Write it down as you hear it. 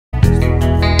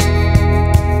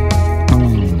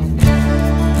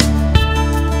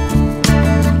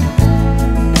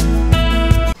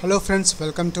Hello friends,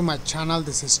 welcome to my channel.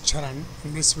 This is Charan.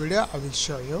 In this video I will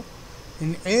show you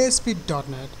in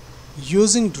ASP.NET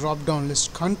using drop-down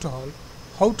list control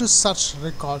how to search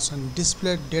records and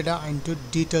display data into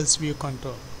details view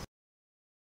control.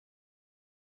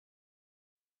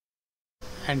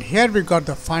 And here we got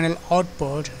the final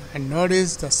output, and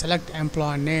notice the select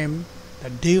employee name, the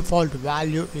default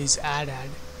value is added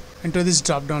into this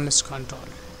drop-down list control.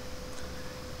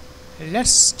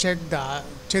 Let's check the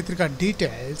Chetrika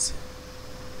details.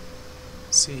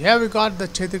 See, here we got the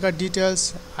Chetrika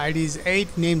details. ID is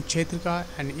 8, name Chetrika,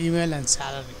 and email and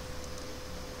salary.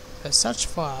 Let's search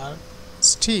for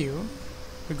Steve.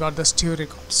 We got the Steve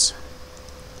records.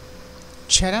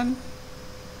 Charan,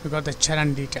 we got the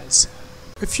Charan details.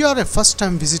 If you are a first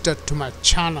time visitor to my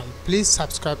channel, please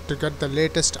subscribe to get the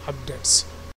latest updates.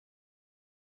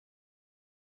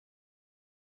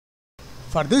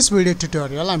 For this video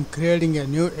tutorial, I am creating a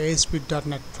new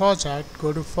ASP.NET project.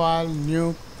 Go to File,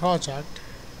 New Project,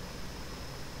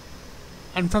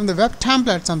 and from the web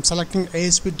templates, I am selecting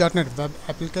ASP.NET Web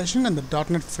Application, and the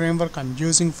 .NET Framework I am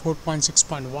using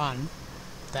 4.6.1.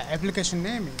 The application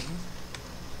name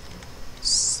is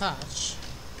Search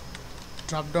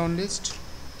Drop-down List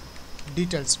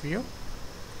Details View.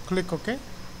 Click OK,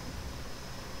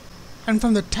 and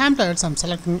from the templates, I am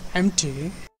selecting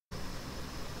Empty.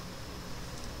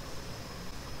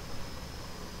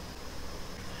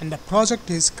 And the project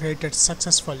is created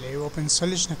successfully. Open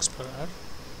Solution Explorer.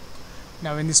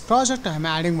 Now in this project I am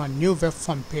adding one new web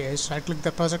form page. Right click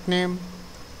the project name,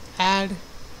 add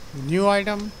new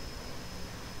item.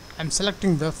 I am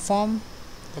selecting web form.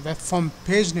 The web form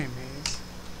page name is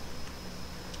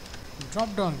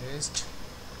drop down list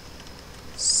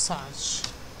search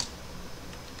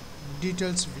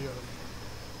details view,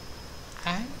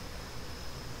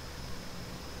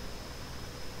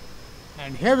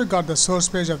 and here we got the source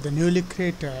page of the newly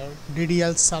created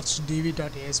DDL search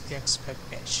dv.asp web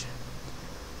page.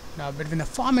 Now between the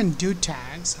form and due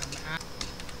tags, I'm adding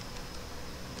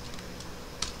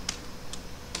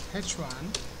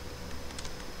h1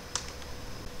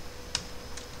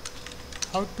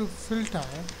 how to filter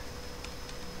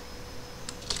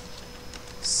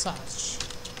search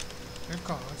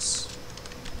records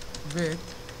with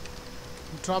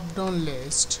drop down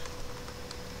list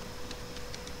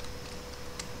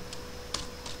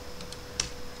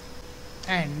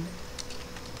and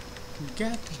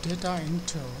get data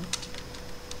into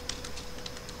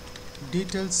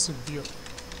details view.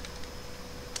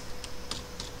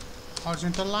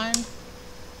 Horizontal line.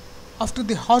 After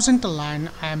the horizontal line,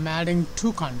 I am adding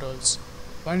two controls.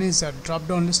 One is a drop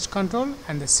down list control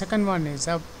and the second one is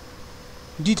a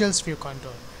details view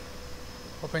control.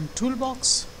 Open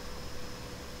toolbox.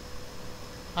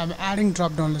 I am adding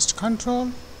drop down list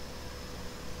control,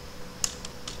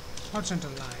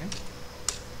 horizontal line.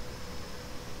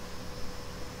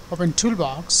 Open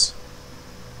toolbox.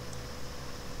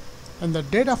 In the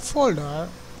data folder, I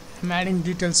am adding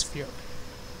details view.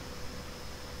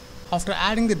 After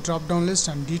adding the drop down list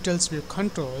and details view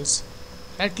controls,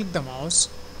 right click the mouse,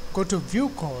 go to view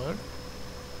code.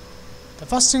 The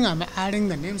first thing I am adding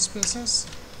the namespaces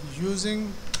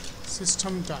using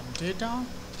system.data,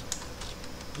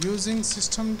 using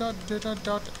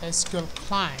system.data.sql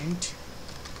client,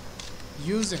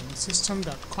 using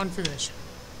system.configuration.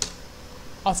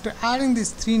 After adding these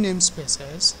three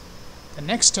namespaces, the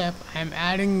next step I am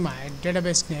adding my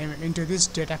database name into this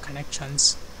data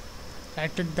connections.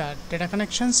 Right click the data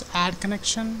connections, add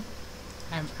connection.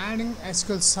 I am adding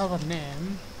SQL server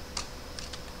name.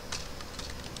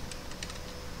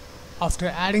 After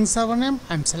adding server name,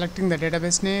 I am selecting the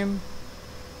database name.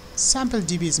 Sample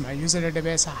DB is my user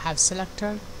database. I have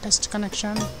selected. Test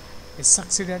connection is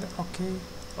succeeded.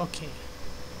 OK.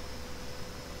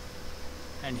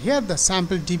 And here the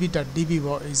sample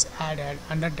db.dbo is added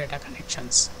under data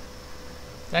connections.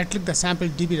 Right click the sample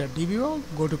db.dbo,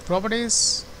 go to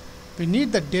properties. We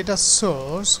need the data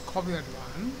source, copy that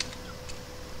one.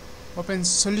 Open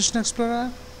Solution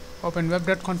Explorer, open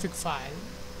web.config file.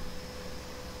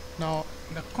 Now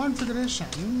the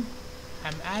configuration,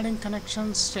 I'm adding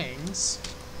connection strings.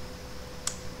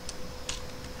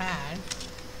 Add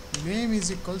name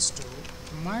is equals to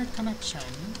my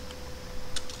connection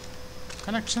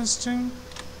string.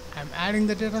 I'm adding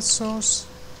the data source,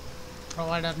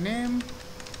 provider name,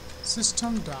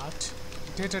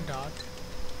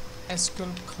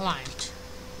 system.data.sql client.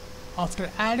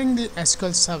 After adding the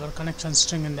SQL server connection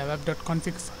string in the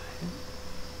web.config file,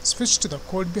 switch to the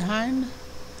code behind.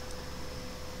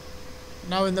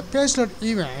 Now in the page load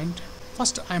event,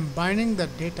 first I'm binding the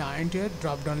data into a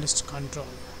drop down list control.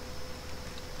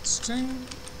 String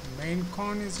main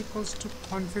con is equals to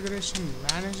configuration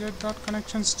manager dot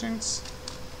connection strings.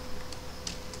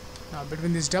 Now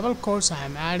between these double quotes I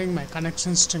am adding my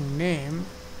connection string name,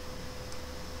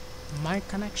 my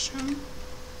connection,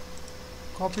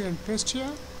 copy and paste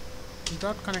here,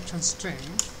 dot connection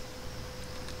string,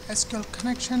 SQL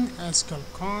connection, SQL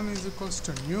con is equals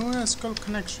to new SQL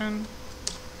connection.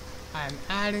 I am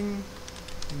adding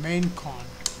main con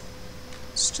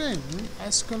string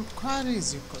SQL query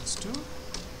is equals to,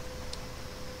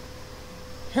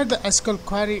 here the SQL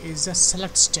query is a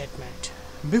select statement.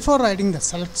 Before writing the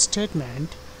select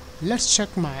statement, let's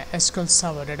check my SQL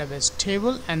Server database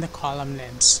table and the column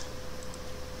names.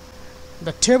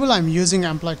 The table I am using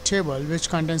employee table, which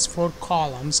contains 4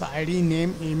 columns: ID,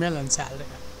 name, email and salary.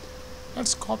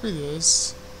 Let's copy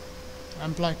this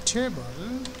employee table,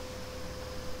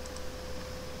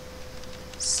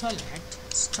 select,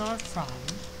 start from,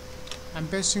 I'm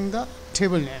pasting the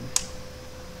table name.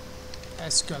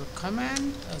 SQL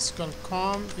command, SQL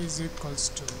com is equals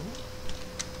to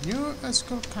new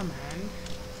SQL command,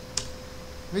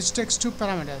 which takes 2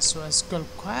 parameters, so SQL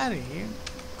query,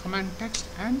 command text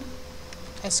and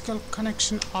SQL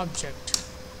connection object.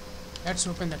 Let's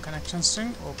open the connection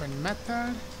string, open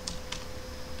method,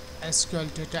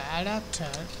 SQL data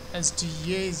adapter,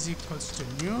 SDA is equals to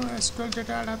new SQL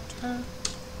data adapter.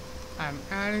 I'm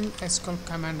adding SQL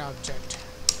command object,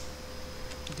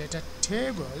 data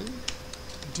table,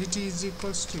 dt is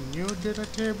equals to new data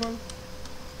table,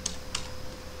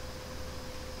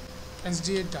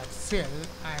 SDA.fill,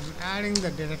 I am adding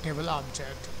the data table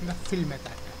object in the fill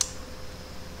method.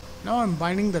 Now I am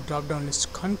binding the dropdown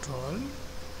list control,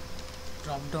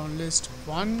 dropdown list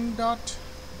 1 dot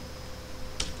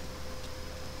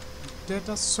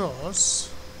data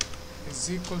source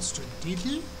is equals to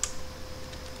dd,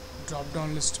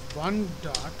 dropdown list 1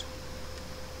 dot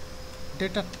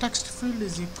data text field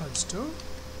is equals to,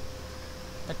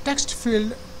 the text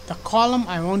field, the column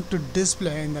I want to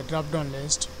display in the dropdown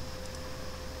list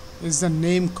is the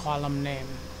name column name.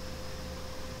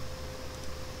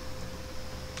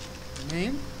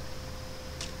 Name,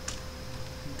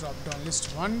 dropdown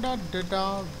list 1 dot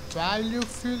data value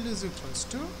field is equals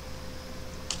to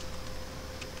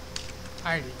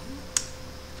ID,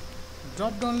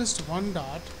 dropdown list 1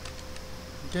 dot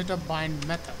data bind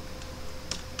method.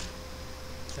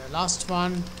 The last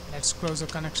one, let's close the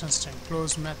connection string,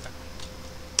 close method.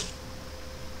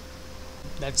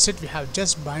 That's it, we have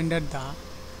just binded the,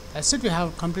 that's it, we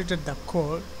have completed the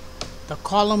code. The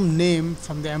column name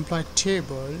from the employee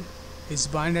table is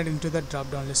binded into the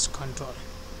dropdown list control.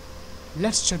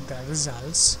 Let's check the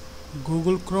results.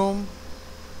 Google Chrome,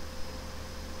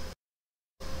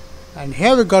 and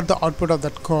here we got the output of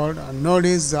that code.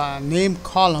 Notice the name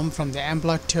column from the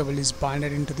employee table is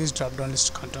binded into this dropdown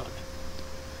list control.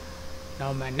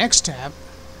 Now my next step,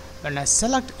 when I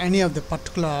select any of the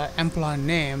particular employee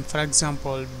name, for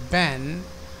example Ben,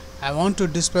 I want to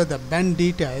display the Ben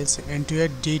details into a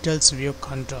details view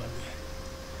control.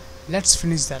 Let's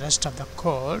finish the rest of the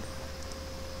code.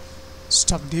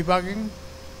 Stop debugging.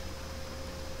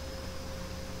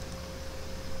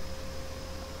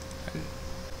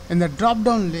 In the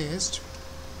drop-down list,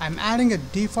 I'm adding a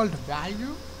default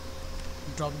value,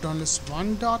 drop-down list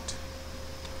 1 dot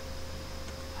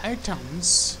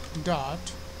items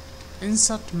dot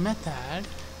insert method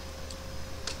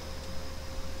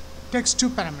takes 2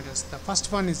 parameters. The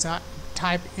first one is a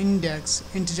type index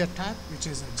integer type, which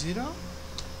is a 0.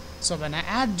 So when I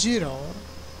add 0,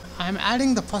 I'm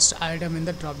adding the first item in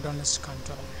the drop-down list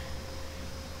control,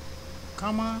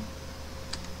 comma,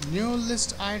 new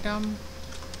list item,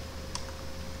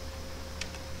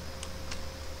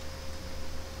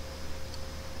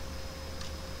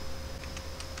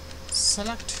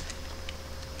 select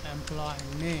employee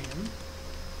name,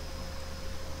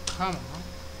 comma,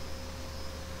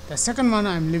 the second one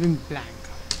I'm leaving blank.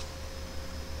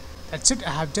 That's it,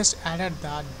 I have just added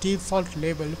the default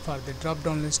label for the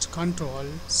drop-down list control,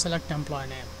 select employee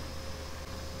name.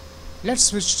 Let's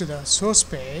switch to the source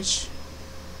page.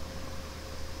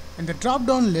 In the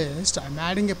drop-down list, I'm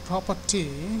adding a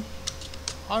property,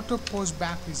 auto post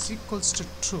back is equals to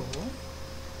true.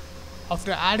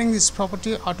 After adding this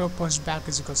property, auto post back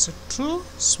is equals to true,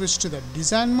 switch to the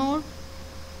design mode,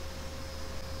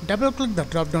 double click the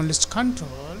drop-down list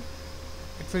control,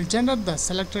 it will generate the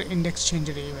selector index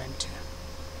changer event.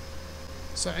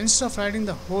 So instead of writing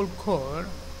the whole code,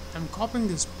 I'm copying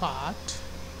this part,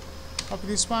 copy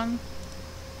this one,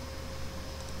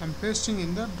 I'm pasting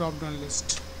in the drop-down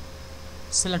list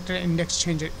selector index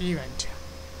changer event.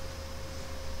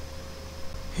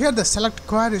 Here the select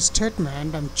query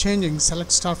statement, I'm changing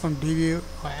select star from DB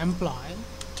or employee,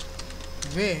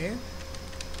 where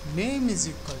name is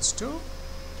equals to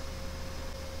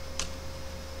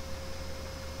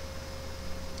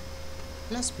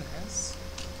plus plus.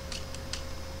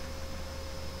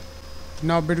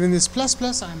 Now between this plus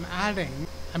plus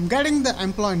I'm getting the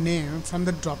employee name from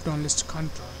the drop down list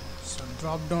control. So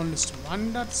drop down list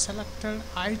one dot selected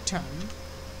item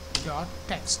dot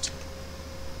text.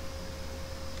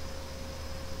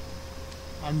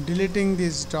 I'm deleting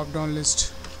these drop down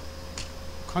list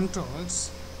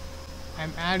controls.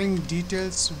 I'm adding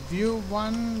details view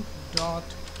one dot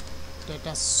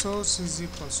data source is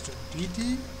equals to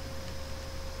dt,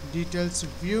 details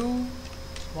view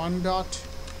one dot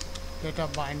data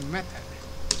bind method.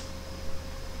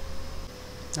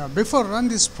 Now before run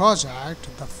this project,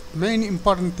 the main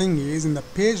important thing is in the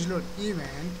page load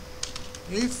event,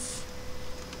 if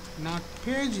not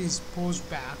page is posed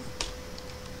back,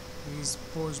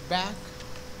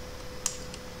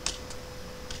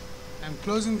 I'm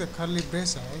closing the curly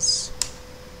braces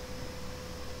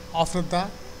after the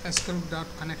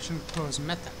script.connectionClose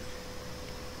method.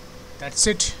 That's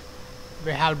it.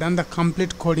 We have done the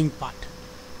complete coding part.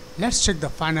 Let's check the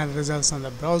final results on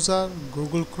the browser,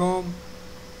 Google Chrome.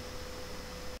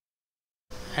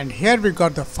 And here we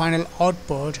got the final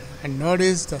output, and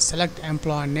notice the select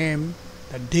employee name,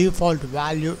 the default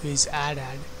value is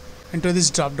added into this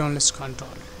drop down list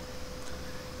control.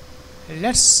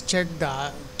 Let's check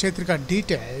the Chetrika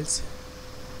details.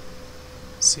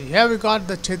 See, here we got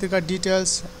the Chetrika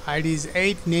details. ID is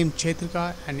 8, name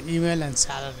Chetrika, and email and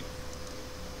salary.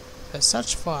 Let's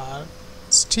search for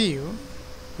Steve.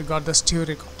 We got the Steve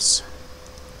records.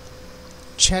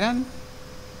 Charan,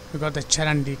 we got the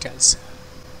Charan details.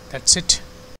 That's it.